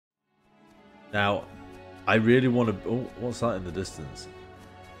Now, I really want to... Oh, what's that in the distance?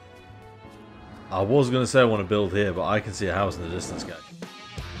 I was going to say I want to build here, but I can see a house in the distance, guys.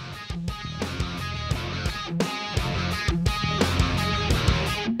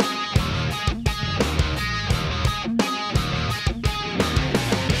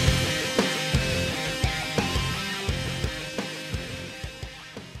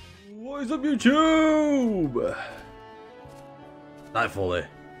 What is up, YouTube? Nightfall here.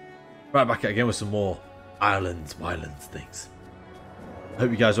 Right back again with some more Ylands things. I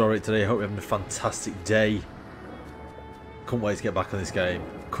hope you guys are alright today. I hope you're having a fantastic day. Couldn't wait to get back on this game.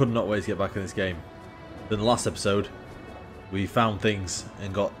 Could not wait to get back on this game. In the last episode, we found things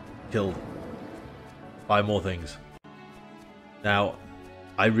and got killed by more things. Now,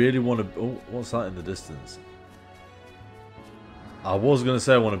 I really want to... Oh, what's that in the distance? I was going to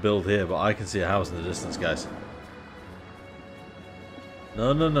say I want to build here, but I can see a house in the distance, guys.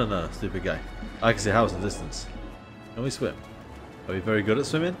 No, stupid guy. I can see a house in the distance. Can we swim? Are we very good at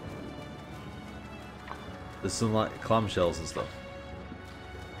swimming? There's some like clamshells and stuff.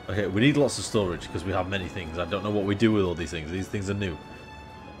 Okay, we need lots of storage because we have many things. I don't know what we do with all these things. These things are new.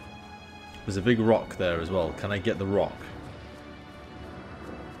 There's a big rock there as well. Can I get the rock?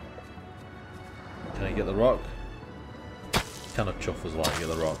 Can I get the rock? Kind of chuff as well to get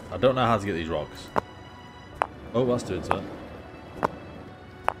the rock. I don't know how to get these rocks. Oh, that's doing something.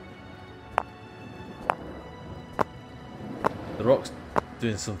 The rock's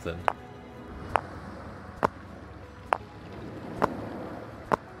doing something.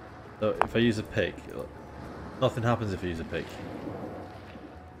 So if I use a pick, nothing happens if I use a pick.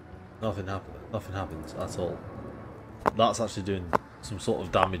 Nothing happens at all. That's actually doing some sort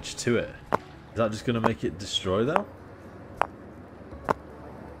of damage to it. Is that just going to make it destroy though?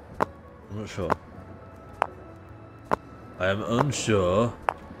 I'm not sure. I am unsure.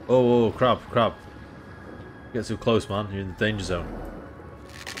 Oh, crab. Get too close, man. You're in the danger zone.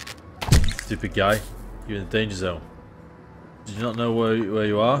 Stupid guy. You're in the danger zone. Did you not know where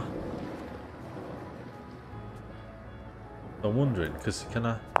you are? I'm wondering, because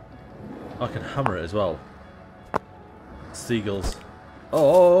I can hammer it as well. Seagulls.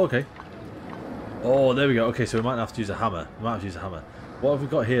 Oh, okay. Oh, there we go. Okay, so we might have to use a hammer. What have we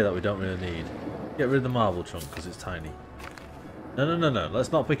got here that we don't really need? Get rid of the marble chunk because it's tiny. No.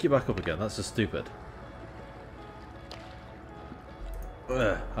 Let's not pick it back up again. That's just stupid.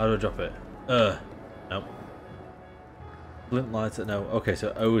 How do I drop it? Nope. Flint lighter. No. Okay,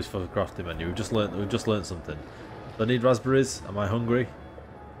 so O is for the crafting menu. We've just learned something. Do I need raspberries? Am I hungry?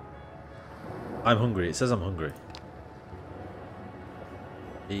 I'm hungry. It says I'm hungry.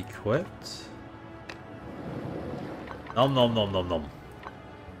 Equipped. Nom. Nom.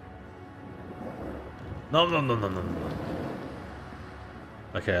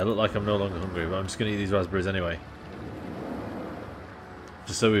 Okay, I look like I'm no longer hungry, but I'm just going to eat these raspberries anyway.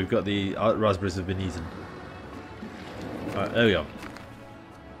 Just so we've got the raspberries have been eaten. Alright, there we go.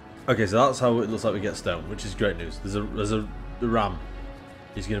 Okay, so that's how it looks like we get stone, which is great news. There's a ram.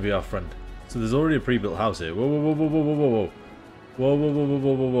 He's going to be our friend. So there's already a pre-built house here. Whoa.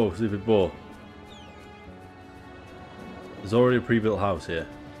 Stupid boar. There's already a pre-built house here.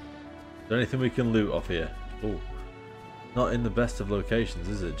 Is there anything we can loot off here? Oh, not in the best of locations,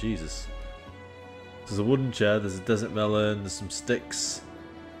 is it? Jesus. There's a wooden chair, there's a desert melon, there's some sticks,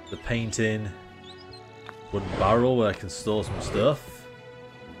 the painting, wooden barrel where I can store some stuff.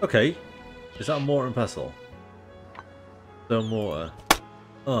 Okay, is that a mortar and pestle? Stone mortar.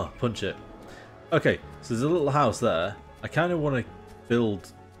 Oh, punch it. Okay, so there's a little house there. I kind of want to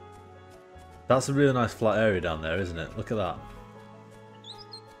build... That's a really nice flat area down there, isn't it? Look at that.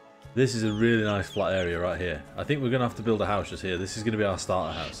 This is a really nice flat area right here. I think we're going to have to build a house just here. This is going to be our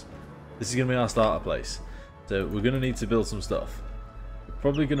starter house. This is going to be our starter place. So we're going to need to build some stuff. We're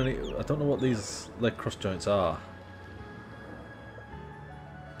probably going to need... I don't know what these leg cross joints are.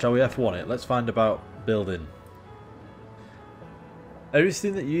 Shall we F1 it? Let's find about building.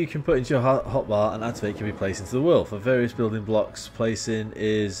 Everything that you can put into your hotbar and activate can be placed into the world. For various building blocks, placing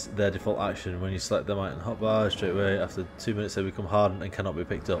is their default action. When you select them out in hotbar, straight away after 2 minutes they become hardened and cannot be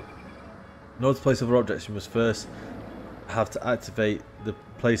picked up. In order to place other objects, you must first have to activate the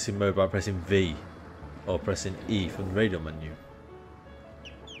placing mode by pressing V or pressing E from the radio menu.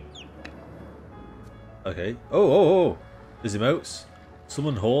 Okay. Oh. There's emotes.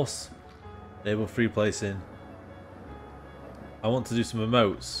 Summon horse. Enable free placing. I want to do some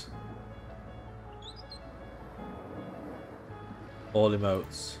emotes. All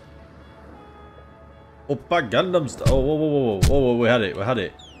emotes. Oppa Gundam stuff. Oh, whoa, we had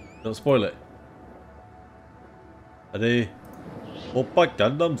it. Don't spoil it. Ready? Oppa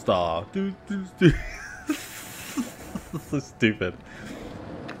Gundam Star. So stupid.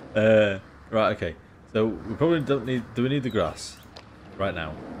 Right, okay. So we probably don't need. Do we need the grass right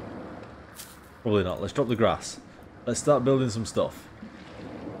now? Probably not. Let's drop the grass. Let's start building some stuff.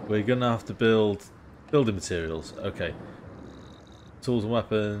 We're gonna have to build building materials. Okay. Tools and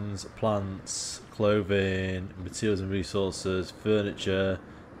weapons, plants, clothing, materials and resources, furniture,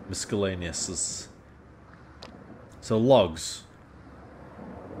 miscellaneous. So logs.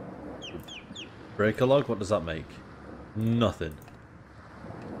 Break a log? What does that make? Nothing.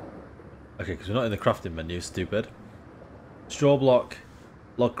 Okay, because we're not in the crafting menu, stupid. Straw block,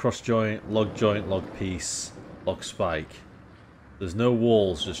 log cross joint, log piece, log spike. There's no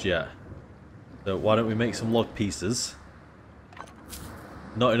walls just yet. So why don't we make some log pieces?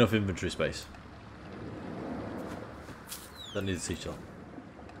 Not enough inventory space. Don't need a seashell.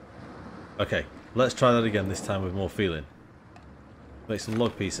 Okay, let's try that again, this time with more feeling. Make some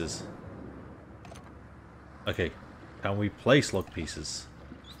log pieces. Okay, can we place log pieces?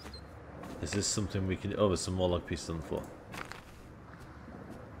 Is this something we can... Oh, there's some more log pieces on the floor.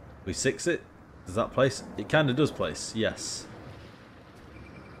 We 6 it? Does that place? It kind of does place, yes.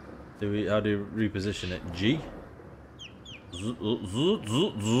 How do you reposition it? G?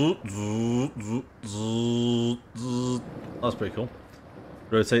 That's pretty cool.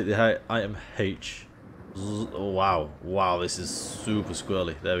 Rotate the item H. Oh, wow. Wow, this is super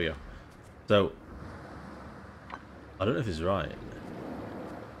squirrely. There we go. So, I don't know if it's right.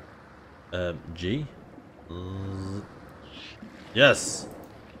 G? Yes!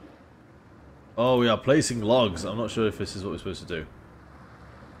 Oh, we are placing logs. I'm not sure if this is what we're supposed to do.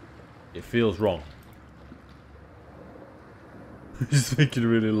 It feels wrong. Just making a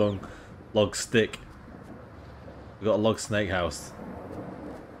really long log stick. We've got a log snake house.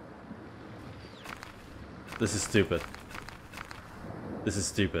 This is stupid. This is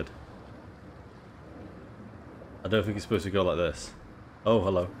stupid. I don't think it's supposed to go like this. Oh,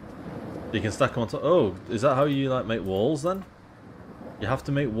 hello. You can stack them on top. Oh, is that how you like make walls then? You have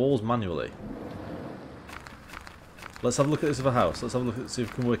to make walls manually. Let's have a look at this other house. Let's have a look at see if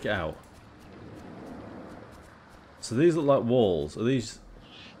we can work it out. So these look like walls. Are these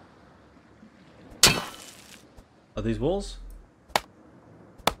walls?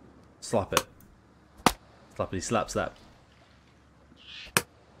 Slap it. Slappity slap slap.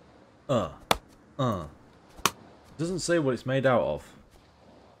 Doesn't say what it's made out of.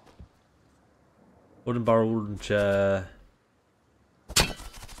 Wooden barrel, wooden chair.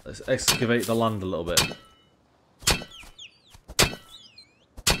 Let's excavate the land a little bit.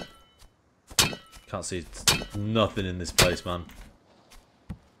 Can't see nothing in this place, man.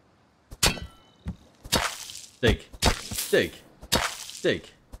 Dig. Dig. Dig.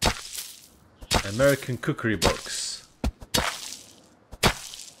 American cookery books.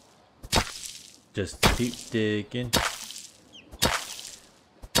 Just keep digging.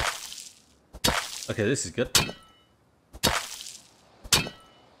 Okay, this is good.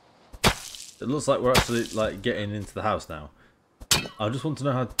 It looks like we're actually like getting into the house now. I just want to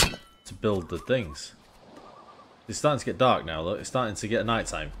know how to build the things. It's starting to get dark now, look. It's starting to get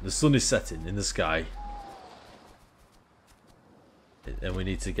nighttime. The sun is setting in the sky. And we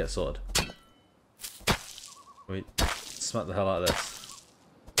need to get sorted. We smack the hell out of this.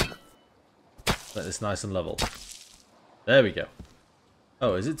 Make this nice and level. There we go.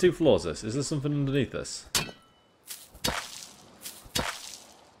 Oh, is it 2 floors this? Is there something underneath this?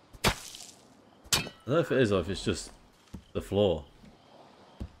 I don't know if it is or if it's just the floor.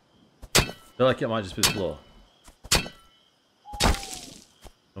 I feel like it might just be the floor.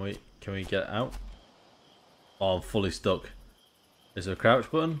 Can we get out? Oh, I'm fully stuck. Is there a crouch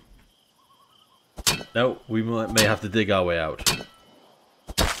button? No, we may have to dig our way out.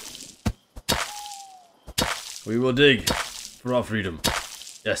 We will dig for our freedom.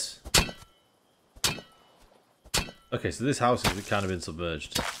 Yes. Okay, so this house has kind of been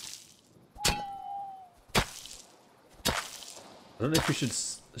submerged. I don't know if we should...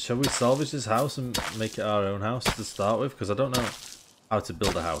 Shall we salvage this house and make it our own house to start with? Because I don't know how to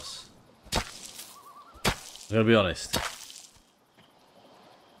build a house. I'm going to be honest.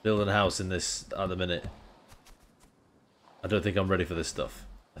 Building a house in this at the minute. I don't think I'm ready for this stuff.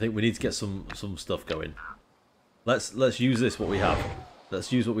 I think we need to get some stuff going. Let's use this what we have.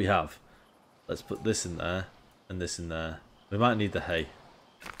 Let's use what we have. Let's put this in there and this in there. We might need the hay.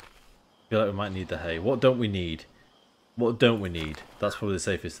 I feel like we might need the hay. What don't we need? What don't we need? That's probably the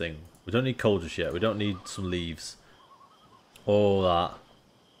safest thing. We don't need coal just yet. We don't need some leaves. All that.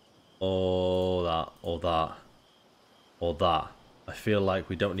 All that. All that. All that. I feel like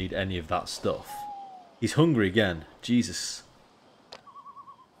we don't need any of that stuff. He's hungry again. Jesus.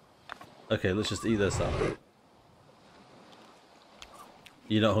 Okay, let's just eat this up.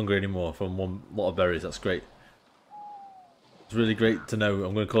 You're not hungry anymore from one lot of berries. That's great. It's really great to know.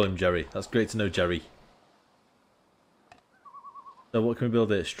 I'm going to call him Jerry. That's great to know, Jerry. So what can we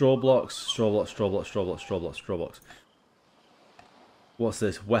build here? Straw blocks, straw blocks, straw blocks, straw blocks, straw blocks, straw blocks. What's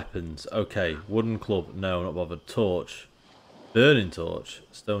this? Weapons. Okay. Wooden club. No, not bothered. Torch. Burning torch.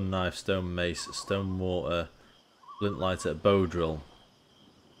 Stone knife, stone mace, stone mortar, flint lighter, bow drill.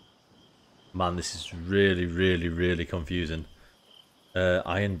 Man, this is really, really, really confusing.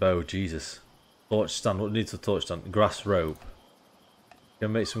 Iron bow, Jesus. Torch stand, what needs a torch stand? Grass rope.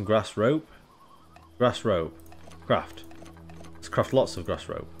 Gonna make some grass rope? Grass rope. Craft. Let's craft lots of grass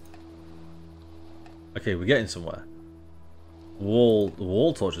rope. Okay, we're getting somewhere. The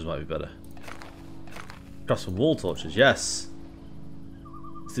wall torches might be better. Craft some wall torches, yes!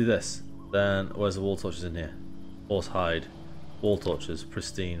 Let's do this. Then, where's the wall torches in here? Horse hide. Wall torches.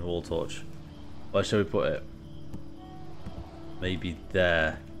 Pristine wall torch. Where shall we put it? Maybe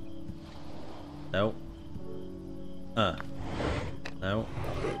there. No. No.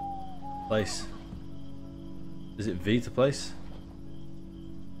 Place. Is it V to place?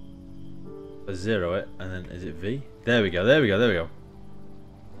 I zero it, and then is it V? There we go, there we go, there we go.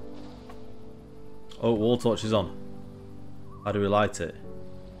 Oh, wall torch is on. How do we light it?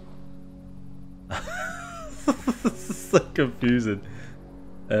 This is so confusing.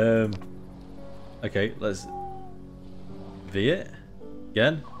 Okay, let's V it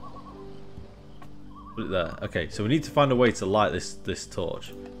again. Put it there. Okay, so we need to find a way to light this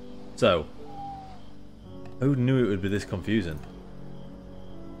torch. So, who knew it would be this confusing?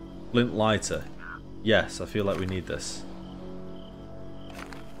 Flint lighter. Yes, I feel like we need this.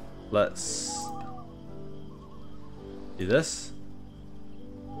 Let's do this.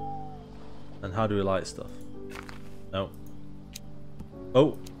 And how do we light stuff? No.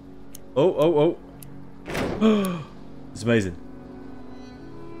 Oh. Oh. It's amazing.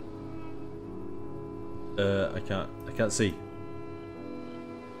 I can't see.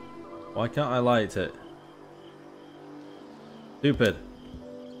 Why can't I light it? Stupid.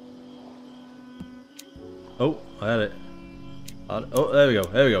 Oh, I had it. Oh, there we go,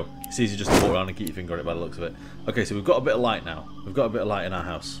 there we go. It's easy just to walk around and keep your finger on it by the looks of it. Okay, so we've got a bit of light now. We've got a bit of light in our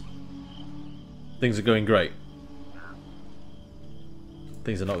house. Things are going great.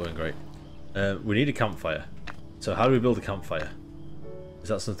 Things are not going great. We need a campfire. So how do we build a campfire? Is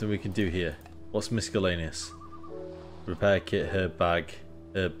that something we can do here? What's miscellaneous? Repair kit, herb bag,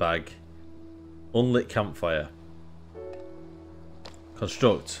 unlit campfire.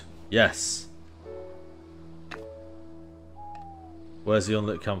 Construct. Yes. Where's the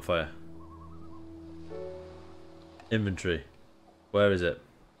unlit campfire? Inventory. Where is it?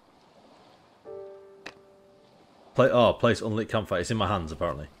 Place unlit campfire. It's in my hands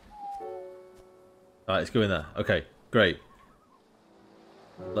apparently. Alright, it's going there. Okay, great.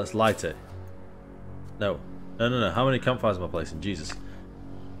 Let's light it. No. No. How many campfires am I placing? Jesus.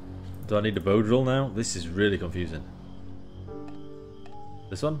 Do I need a bow drill now? This is really confusing.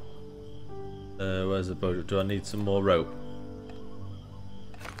 This one? Where's the bow drill? Do I need some more rope?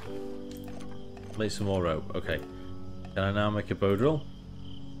 Make some more rope. Okay. Can I now make a bow drill?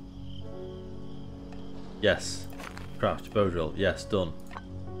 Yes. Craft bow drill. Yes, done.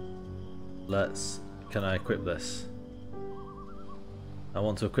 Can I equip this? I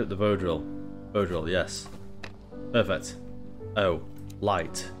want to equip the bow drill. Bow drill, yes. Perfect. Oh,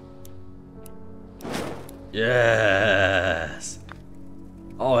 light. Yes!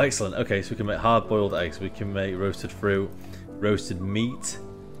 Oh, excellent. Okay, so we can make hard-boiled eggs. We can make roasted fruit, roasted meat.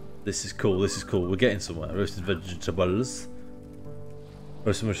 This is cool. This is cool. We're getting somewhere. Roasted vegetables.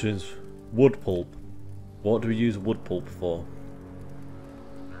 Roasted mushrooms. Wood pulp. What do we use wood pulp for?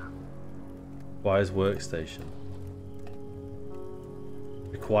 Requires workstation.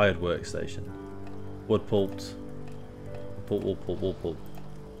 Required workstation. Wood pulped. Wood pulp.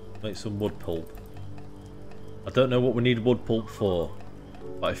 Make some wood pulp. I don't know what we need wood pulp for,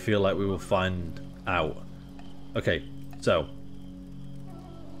 but I feel like we will find out. Okay, so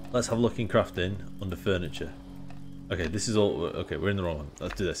let's have a look in crafting under furniture. Okay, this is all. Okay, we're in the wrong one.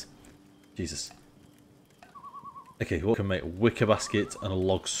 Let's do this. Jesus. Okay, we can make a wicker basket and a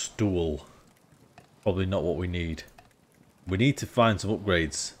log stool. Probably not what we need. We need to find some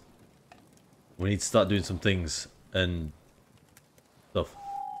upgrades. We need to start doing some things and stuff.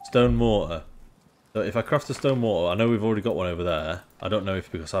 Stone mortar. So if I craft a stone mortar, I know we've already got one over there. I don't know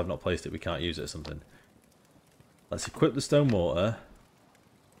if because I've not placed it we can't use it or something. Let's equip the stone mortar.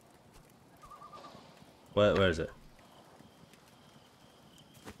 Where is it?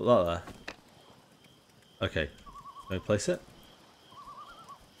 Put that there. Okay. Can we place it?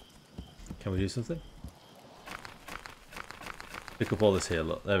 Can we do something? Pick up all this here,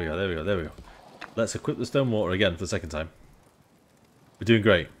 look. There we go, there we go, there we go. Let's equip the stone mortar again for the second time. We're doing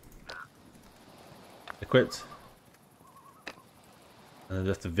great. Equipped. And then we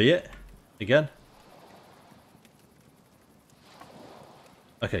have to V it again.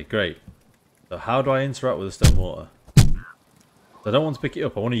 Okay, great. So how do I interact with the stone mortar? I don't want to pick it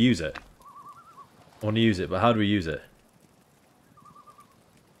up, I want to use it. I want to use it, but how do we use it?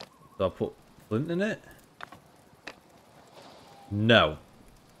 So I'll put flint in it? No.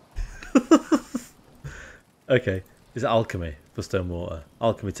 Okay, is it alchemy for stone mortar?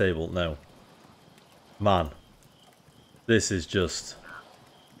 Alchemy table? No. Man. This is just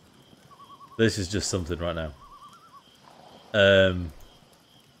something right now. I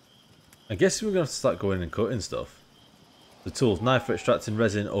guess we're going to have to start going and cutting stuff. The tools, knife for extracting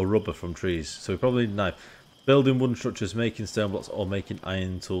resin or rubber from trees. So we probably need a knife. Building wooden structures, making stone blocks or making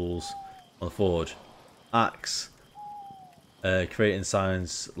iron tools on the forge. Axe. Creating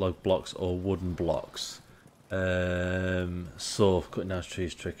signs, log blocks or wooden blocks. Saw, cutting down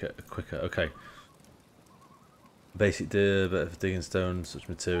trees quicker. Okay. Basic bit of digging stone, such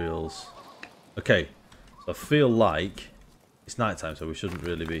materials. Okay. So I feel like it's night time, so we shouldn't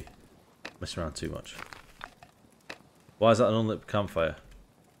really be messing around too much. Why is that an unlit campfire?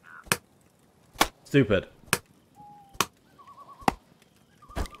 Stupid.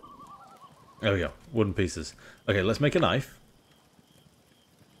 There we go. Wooden pieces. Okay, let's make a knife.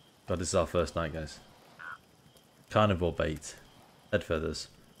 God, this is our first night, guys. Carnivore bait. Head feathers.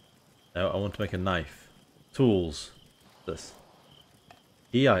 Now I want to make a knife. Tools. This.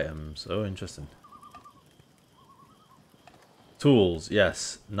 E-items. Oh, interesting. Tools.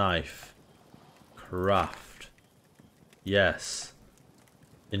 Yes. Knife. Craft. Yes.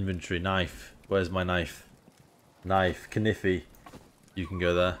 Inventory. Knife. Where's my knife? Knife. Kniffy. You can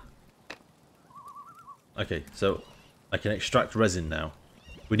go there. Okay, so I can extract resin now.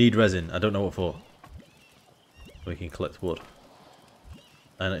 We need resin. I don't know what for. We can collect wood.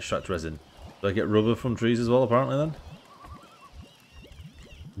 And extract resin. Do I get rubber from trees as well, apparently, then?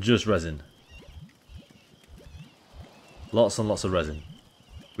 Just resin. Lots and lots of resin.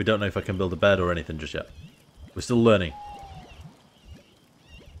 We don't know if I can build a bed or anything just yet. We're still learning.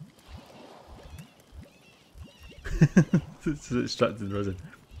 It's extracting resin.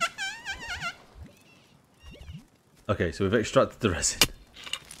 Okay, so we've extracted the resin.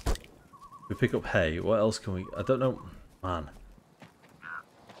 We pick up hay. What else can we... I don't know. Man.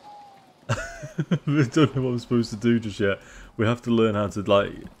 I don't know what I'm supposed to do just yet. We have to learn how to,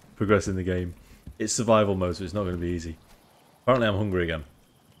 like, progress in the game. It's survival mode, so it's not going to be easy. Apparently I'm hungry again.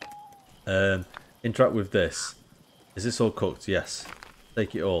 Interact with this. Is this all cooked? Yes.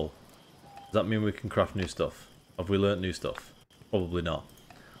 Take it all. Does that mean we can craft new stuff? Have we learnt new stuff? Probably not.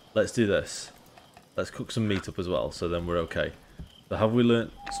 Let's do this. Let's cook some meat up as well, so then we're okay. So have we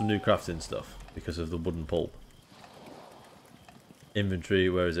learnt some new crafting stuff because of the wooden pulp? Inventory,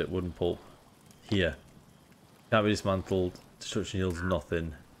 where is it? Wooden pulp. Here. Can't be dismantled. Destruction yields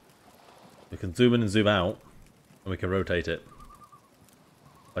nothing. We can zoom in and zoom out, and we can rotate it.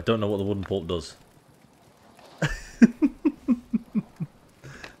 I don't know what the wooden pulp does.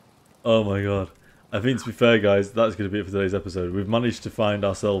 Oh my god. I think, to be fair, guys, that's going to be it for today's episode. We've managed to find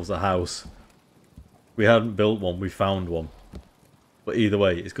ourselves a house. We hadn't built one, we found one. But either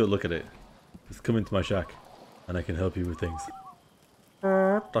way, it's good. Look at it. Just come into my shack, and I can help you with things.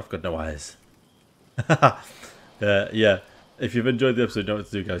 I've got no eyes. Yeah. If you've enjoyed the episode, you know what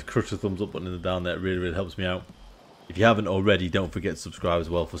to do, guys. Crush the thumbs up button in the down there. It really, really helps me out. If you haven't already, don't forget to subscribe as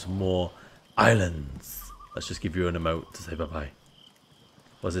well for some more islands. Let's just give you an emote to say bye-bye.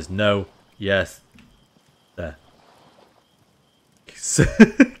 What's this? No. Yes. There.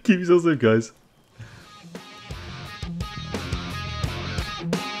 Keep yourself safe, guys.